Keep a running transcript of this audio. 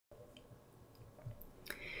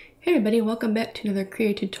Hey everybody, welcome back to another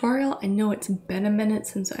Krita tutorial. I know it's been a minute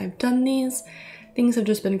since I've done these. Things have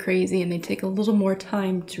just been crazy and they take a little more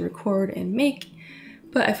time to record and make,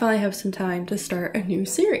 but I finally have some time to start a new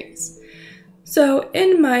series. So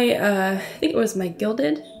in my, I think it was my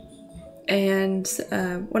Gilded, and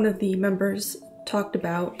one of the members talked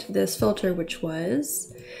about this filter, which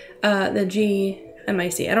was the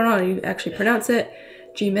GMIC. I don't know how you actually pronounce it.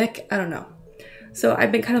 GMIC, I don't know. So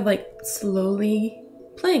I've been kind of like slowly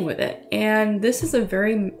playing with it, and this is a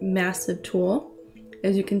very massive tool.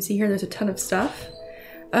 As you can see here, there's a ton of stuff.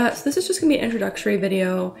 So this is just gonna be an introductory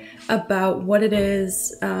video about what it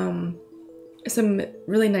is, some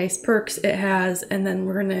really nice perks it has, and then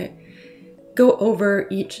we're gonna go over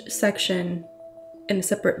each section in a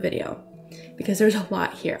separate video because there's a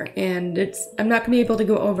lot here, and I'm not gonna be able to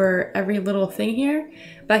go over every little thing here,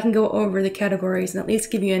 but I can go over the categories and at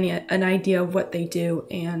least give you an idea of what they do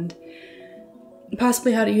and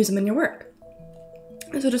possibly how to use them in your work.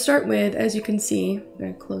 So to start with, as you can see, I'm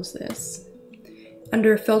going to close this.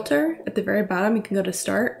 Under filter at the very bottom, you can go to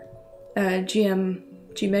start,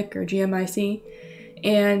 GMIC or GMIC,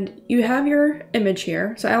 and you have your image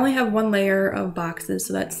here. So I only have one layer of boxes,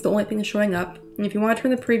 so that's the only thing that's showing up. And if you want to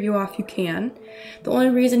turn the preview off, you can. The only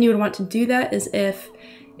reason you would want to do that is if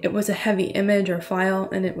it was a heavy image or file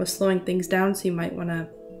and it was slowing things down, so you might want to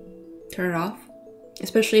turn it off.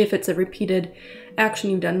 Especially if it's a repeated action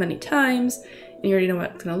you've done many times and you already know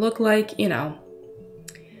what it's going to look like, you know.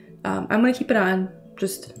 I'm going to keep it on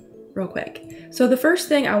just real quick. So the first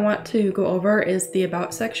thing I want to go over is the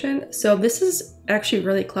About section. So this is actually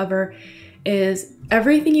really clever, is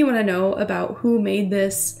everything you want to know about who made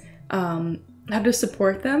this, how to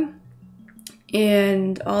support them,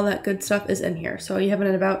 and all that good stuff is in here. So you have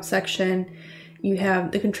an About section, you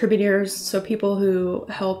have the contributors, so people who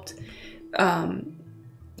helped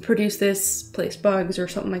produce this, place bugs or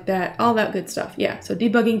something like that, all that good stuff. Yeah, so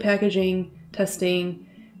debugging, packaging, testing,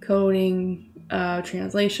 coding,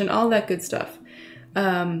 translation, all that good stuff.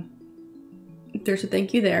 There's a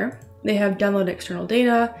thank you there. They have download external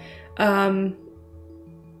data.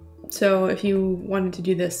 So if you wanted to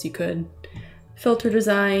do this, you could. Filter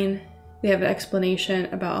design, they have an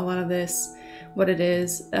explanation about a lot of this, what it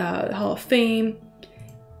is, the Hall of Fame,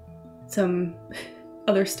 some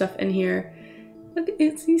other stuff in here. Look,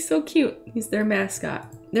 he's so cute. He's their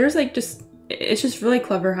mascot. There's like it's just really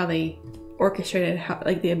clever how they orchestrated how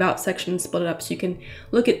like the About section, split it up so you can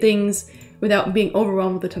look at things without being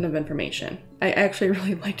overwhelmed with a ton of information. I actually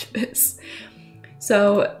really liked this.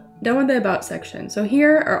 So done with the About section. So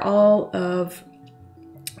here are all of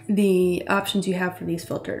the options you have for these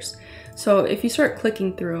filters. So if you start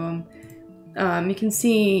clicking through them, you can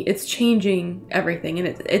see it's changing everything, and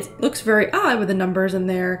it looks very odd with the numbers in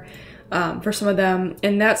there. For some of them,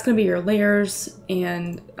 and that's going to be your layers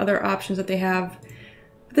and other options that they have.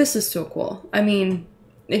 This is so cool. I mean,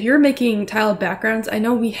 if you're making tiled backgrounds, I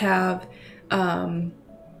know we have a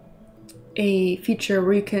feature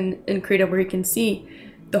where you can, in Krita, where you can see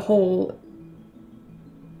the whole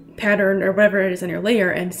pattern or whatever it is on your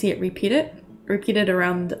layer and see it repeated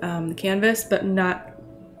around the canvas, but not,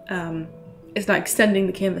 it's not extending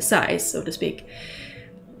the canvas size, so to speak.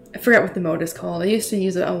 I forgot what the mode is called. I used to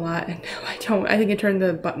use it a lot, and now I don't. I think I turned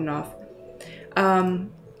the button off.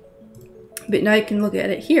 But now you can look at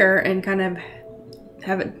it here and kind of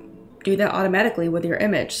have it do that automatically with your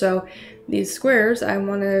image. So these squares, I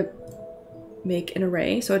want to make an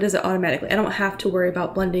array, so it does it automatically. I don't have to worry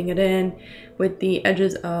about blending it in with the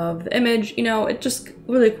edges of the image. You know, it's just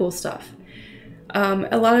really cool stuff.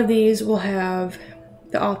 A lot of these will have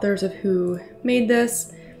the authors of who made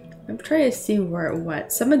this. I'm trying to see where it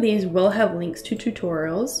went. Some of these will have links to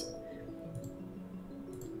tutorials.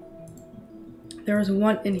 There was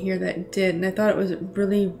one in here that did, and I thought it was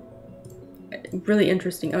really, really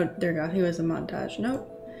interesting. Oh, there you go. He was a montage. Nope.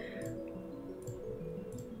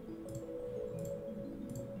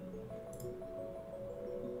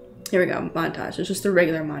 Here we go, montage. It's just a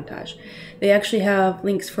regular montage. They actually have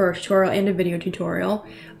links for a tutorial and a video tutorial.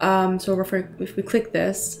 So if we click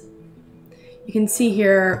this, you can see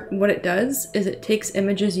here what it does is it takes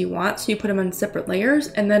images you want, so you put them on separate layers,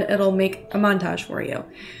 and then it'll make a montage for you.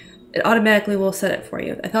 It automatically will set it for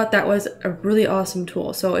you. I thought that was a really awesome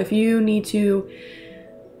tool. So if you need to,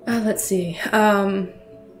 let's see,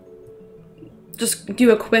 just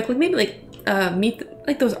do a quick, like maybe like meet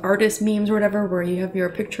like those artist memes or whatever, where you have your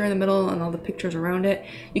picture in the middle and all the pictures around it.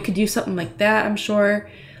 You could do something like that, I'm sure.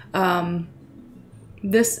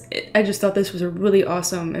 I just thought this was a really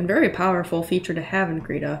awesome and very powerful feature to have in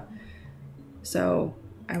Krita. So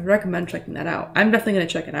I would recommend checking that out. I'm definitely going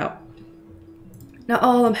to check it out. Now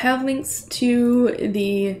all of them have links to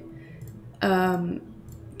the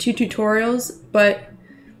two tutorials, but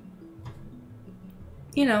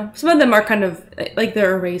you know, some of them are kind of like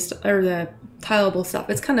they're erased, or the tileable stuff.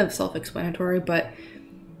 It's kind of self-explanatory, but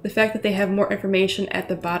the fact that they have more information at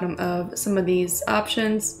the bottom of some of these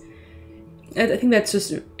options, I think that's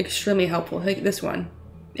just extremely helpful. Like this one,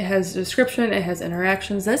 it has a description, it has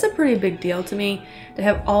interactions. That's a pretty big deal to me, to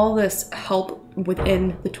have all this help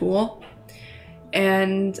within the tool.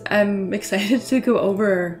 And I'm excited to go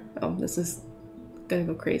over, oh, this is gonna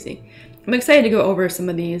go crazy. I'm excited to go over some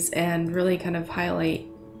of these and really kind of highlight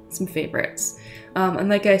some favorites. And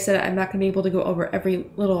like I said, I'm not gonna be able to go over every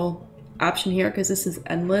little option here because this is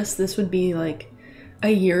endless. This would be like a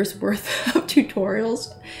year's worth of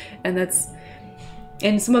tutorials,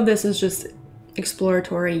 and some of this is just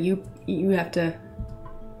exploratory. You have to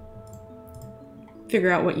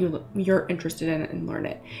figure out what you're interested in and learn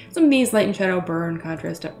it. Some of these, light and shadow, burn,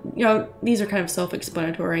 contrast, you know, these are kind of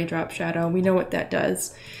self-explanatory. Drop shadow, we know what that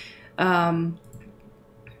does. And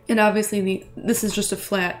obviously this is just a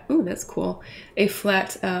flat, ooh, that's cool, a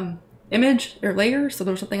flat image or layer, so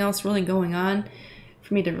there's something else really going on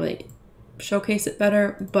for me to really showcase it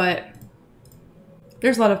better, but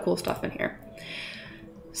there's a lot of cool stuff in here.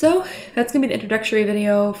 So that's gonna be the introductory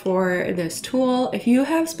video for this tool. If you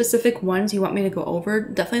have specific ones you want me to go over,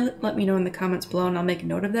 definitely let me know in the comments below and I'll make a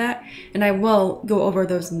note of that, and I will go over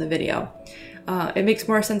those in the video. It makes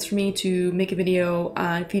more sense for me to make a video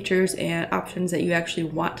on features and options that you actually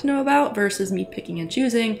want to know about versus me picking and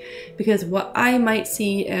choosing, because what I might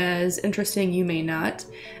see as interesting, you may not.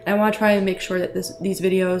 And I want to try and make sure that these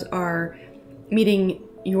videos are meeting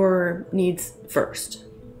your needs first.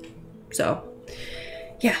 So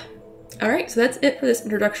yeah. Alright, so that's it for this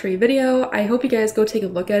introductory video. I hope you guys go take a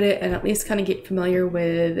look at it and at least kind of get familiar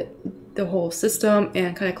with the whole system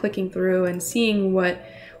and kind of clicking through and seeing what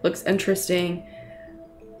looks interesting.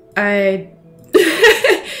 We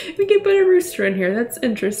can put a rooster in here. That's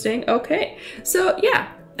interesting. Okay, so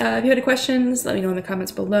yeah, if you have any questions, let me know in the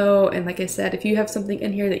comments below. And like I said, if you have something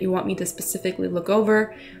in here that you want me to specifically look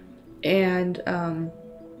over and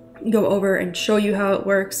go over and show you how it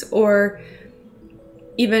works, or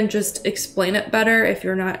even just explain it better if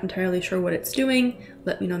you're not entirely sure what it's doing,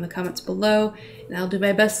 let me know in the comments below, and I'll do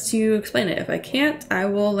my best to explain it. If I can't, I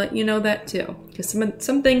will let you know that too, because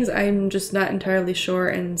some things I'm just not entirely sure,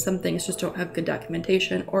 and some things just don't have good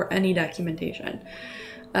documentation or any documentation.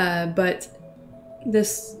 But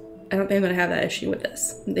this, I don't think I'm going to have that issue with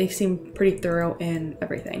this. They seem pretty thorough in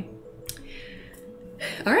everything.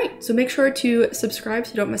 Alright, so make sure to subscribe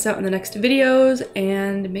so you don't miss out on the next videos,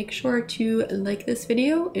 and make sure to like this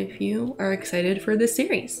video if you are excited for this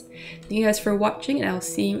series. Thank you guys for watching, and I'll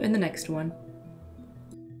see you in the next one.